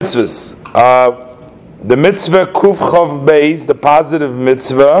Mitzvahs. The mitzvah Kuf Chav Beis, the positive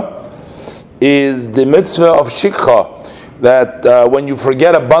mitzvah, is the mitzvah of Shikha. That when you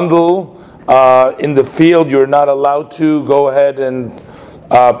forget a bundle in the field, you're not allowed to go ahead and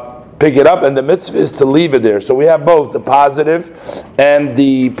pick it up, and the mitzvah is to leave it there. So we have both the positive and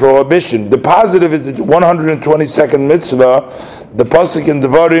the prohibition. The positive is the 122nd mitzvah. The pasuk in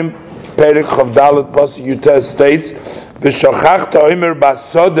Devarim, Perek Chav Dalet pasuk Yutes states, "V'shachachta omer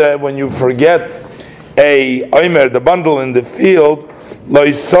basode," when you forget a omer, the bundle in the field, lo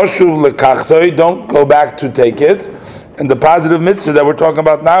yisoshuv lekachtoi, don't go back to take it. And the positive mitzvah that we're talking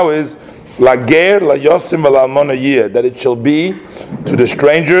about now is lager la yosim v'lalmona yeh, that it shall be to the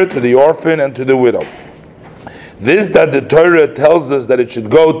stranger, to the orphan, and to the widow. This that the Torah tells us that it should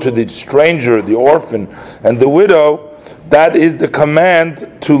go to the stranger, the orphan, and the widow, that is the command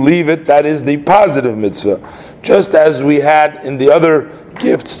to leave it. That is the positive mitzvah. Just as we had in the other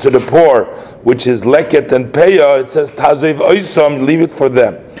gifts to the poor, which is leket and peya, it says tazoiv oisom, leave it for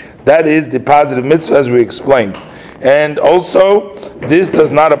them. That is the positive mitzvah, as we explained. And also, this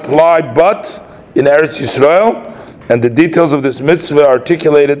does not apply but in Eretz Yisrael, and the details of this mitzvah are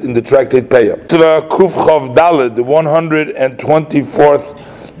articulated in the tractate Peya. Mitzvah Kuf Chav Daled, the 124th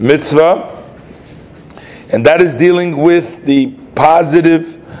mitzvah, and that is dealing with the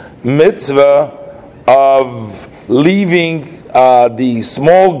positive mitzvah of leaving the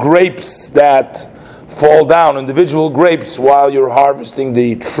small grapes that fall down, individual grapes, while you're harvesting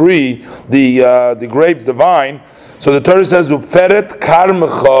the tree, the grapes, the vine. So the Torah says, "Upferet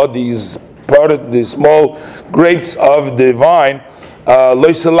karmecha," these small grapes of the vine,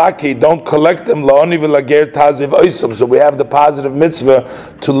 loiselaki, don't collect them. Laoni v'lager taziv oisom. So we have the positive mitzvah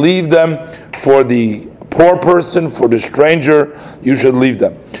to leave them for the poor person, for the stranger. You should leave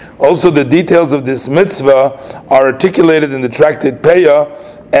them. Also, the details of this mitzvah are articulated in the tractate Peya,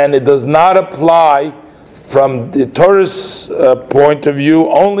 and it does not apply from the Torah's point of view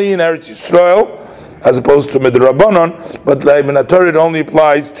only in Eretz Yisrael, as opposed to Midrabanon, but in the Torah it only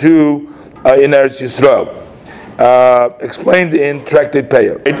applies to in Eretz Yisrael. Explained in tractate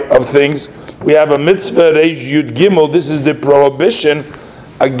Peya. Of things, we have a mitzvah Reish Yud Gimel. This is the prohibition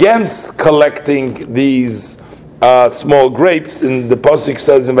against collecting these small grapes. In the pasuk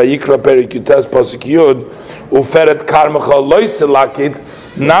says in Vayikra Perek Yutes pasuk Yud, Uferet karmecha loiselakit,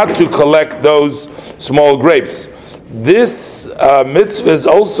 not to collect those small grapes. This mitzvah has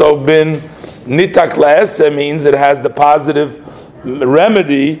also been nitak la'aseh, means it has the positive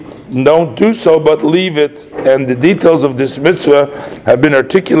remedy. Don't do so, but leave it. And the details of this mitzvah have been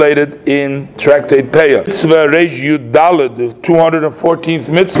articulated in tractate Peya. Mitzvah Reish Yud Daled, the 214th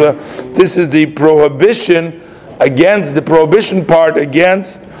mitzvah. This is the prohibition against the prohibition part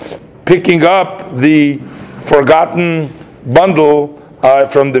against picking up the forgotten bundle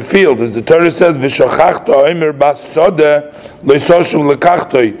from the field. As the Torah says, "V'shachachta omer basode loisoshuv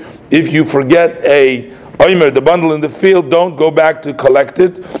lekachtoi." If you forget a omer, the bundle in the field, don't go back to collect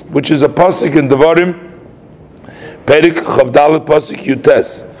it, which is a pasuk in Devarim, Perek Chav Dalet pasuk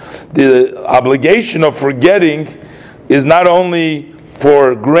Yutes. The obligation of forgetting is not only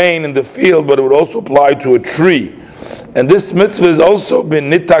for grain in the field, but it would also apply to a tree. And this mitzvah has also been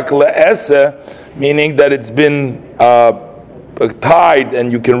nitak le'eseh, meaning that it's been tied,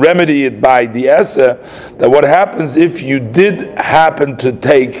 and you can remedy it by the eseh. That what happens if you did happen to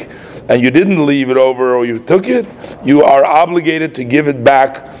take and you didn't leave it over, or you took it, you are obligated to give it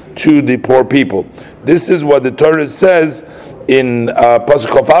back to the poor people. This is what the Torah says in pasuk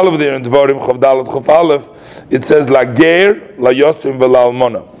Chof Aleph there in Devarim Chav Dalet Chof Aleph. It says lager la yosim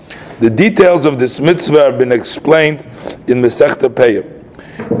v'lalmona. The details of this mitzvah have been explained in Masechta Peya,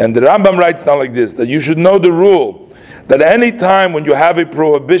 and the Rambam writes down like this: that you should know the rule that any time when you have a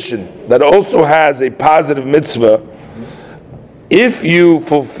prohibition that also has a positive mitzvah, if you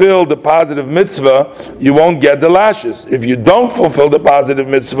fulfill the positive mitzvah, you won't get the lashes. If you don't fulfill the positive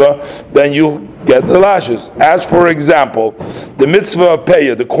mitzvah, then you get the lashes. As for example, the mitzvah of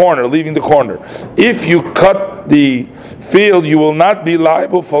Peya, the corner, leaving the corner. If you cut the field, you will not be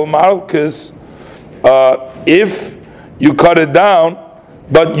liable for malchus if you cut it down,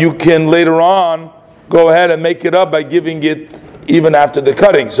 but you can later on go ahead and make it up by giving it even after the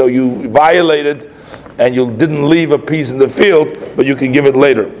cutting. So you violated and you didn't leave a piece in the field, but you can give it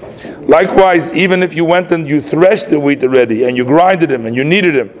later. Likewise, even if you went and you threshed the wheat already, and you grinded him, and you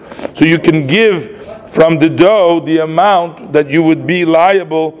kneaded him, so you can give from the dough the amount that you would be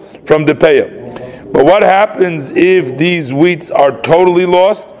liable from the Peya. But what happens if these wheats are totally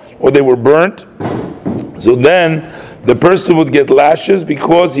lost, or they were burnt? So then the person would get lashes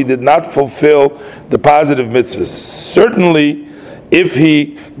because he did not fulfill the positive mitzvahs. Certainly, if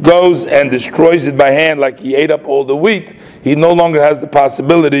he goes and destroys it by hand, like he ate up all the wheat, he no longer has the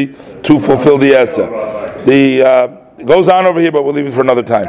possibility to fulfill the Esa. It goes on over here, but we'll leave it for another time.